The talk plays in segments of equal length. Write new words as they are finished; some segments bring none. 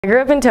I grew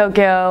up in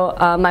Tokyo.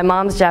 My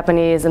mom's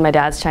Japanese and my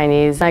dad's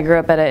Chinese. I grew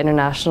up at an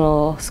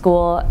international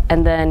school,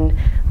 and then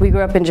we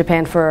grew up in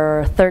Japan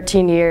for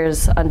 13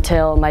 years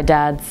until my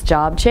dad's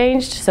job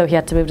changed, so he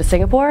had to move to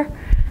Singapore,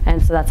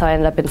 and so that's how I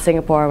ended up in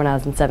Singapore when I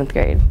was in 7th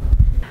grade.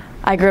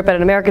 I grew up at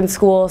an American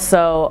school,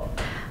 so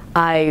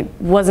I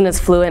wasn't as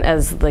fluent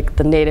as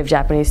the native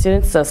Japanese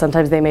students, so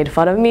sometimes they made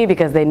fun of me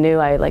because they knew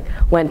I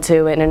went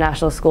to an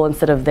international school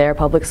instead of their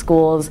public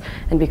schools,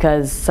 and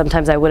because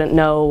sometimes I wouldn't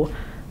know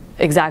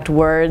exact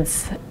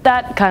words.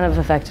 That kind of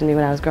affected me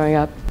when I was growing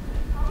up.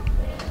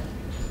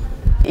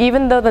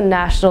 Even though the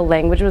national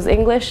language was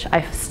English,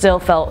 I still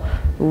felt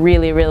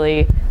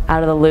really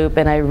out of the loop,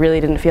 and I really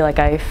didn't feel like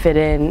I fit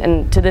in,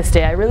 and to this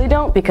day I really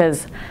don't,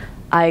 because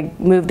I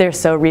moved there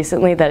so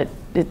recently that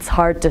it's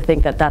hard to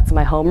think that that's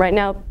my home right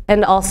now.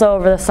 And also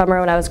over the summer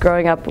when I was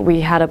growing up,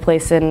 we had a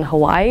place in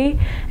Hawaii,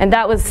 and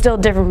that was still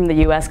different from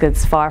the US because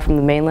it's far from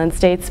the mainland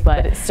states,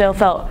 but it still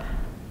felt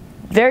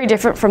very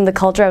different from the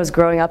culture I was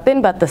growing up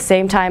in, but at the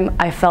same time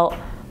I felt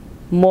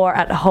more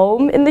at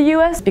home in the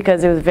US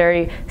because it was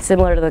very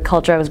similar to the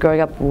culture I was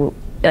growing up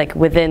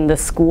within the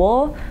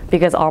school,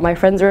 because all my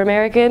friends were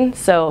American,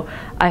 so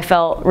I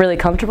felt really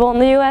comfortable in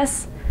the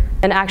US.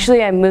 And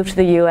actually I moved to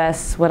the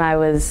US when I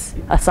was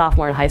a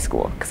sophomore in high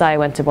school, because I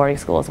went to boarding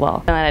school as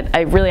well. And I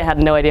really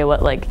had no idea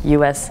what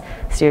US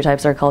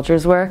stereotypes or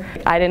cultures were.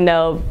 I didn't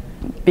know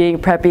being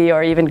preppy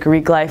or even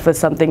Greek life was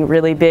something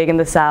really big in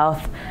the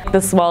South.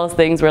 The smallest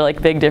things were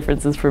big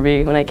differences for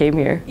me when I came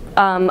here.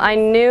 I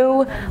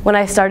knew when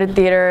I started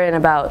theater in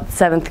about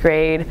 7th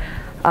grade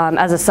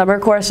as a summer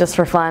course just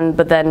for fun,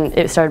 but then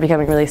it started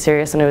becoming really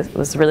serious, and it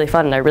was really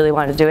fun, and I really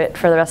wanted to do it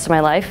for the rest of my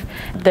life.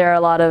 There are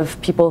a lot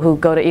of people who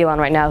go to Elon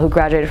right now who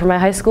graduated from my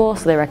high school,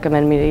 so they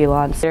recommend me to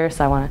Elon. So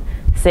I want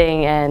to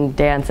sing and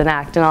dance and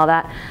act and all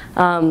that.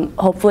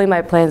 Hopefully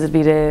my plans would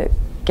be to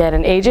get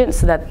an agent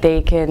so that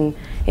they can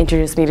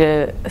introduce me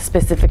to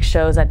specific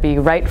shows I'd be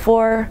right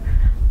for,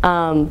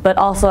 but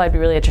also I'd be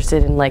really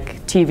interested in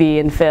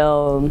TV and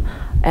film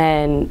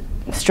and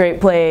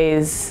straight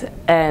plays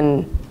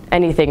and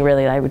anything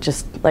really. I would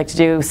just like to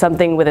do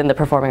something within the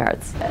performing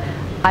arts.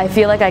 I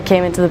feel like I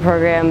came into the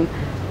program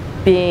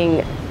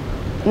being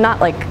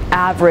not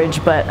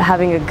average, but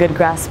having a good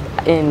grasp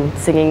in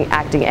singing,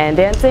 acting, and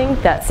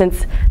dancing, that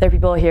since there are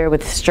people here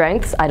with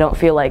strengths, I don't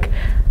feel like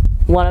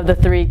one of the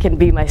three can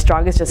be my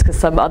strongest just because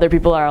some other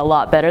people are a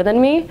lot better than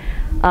me.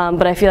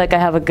 But I feel like I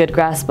have a good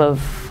grasp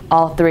of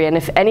all three, and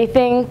if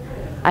anything,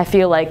 I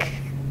feel like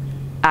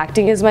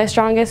acting is my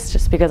strongest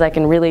just because I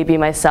can really be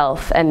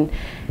myself, and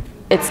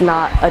it's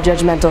not a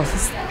judgmental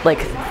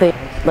thing,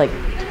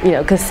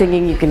 because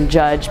singing you can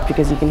judge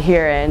because you can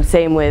hear it, and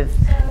same with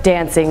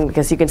dancing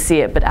because you can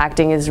see it, but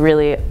acting is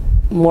really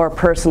more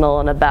personal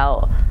and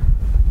about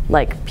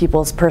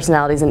people's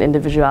personalities and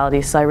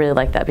individualities, so I really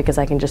like that because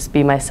I can just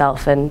be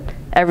myself, and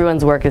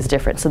everyone's work is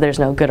different, so there's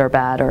no good or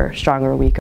bad or strong or weak.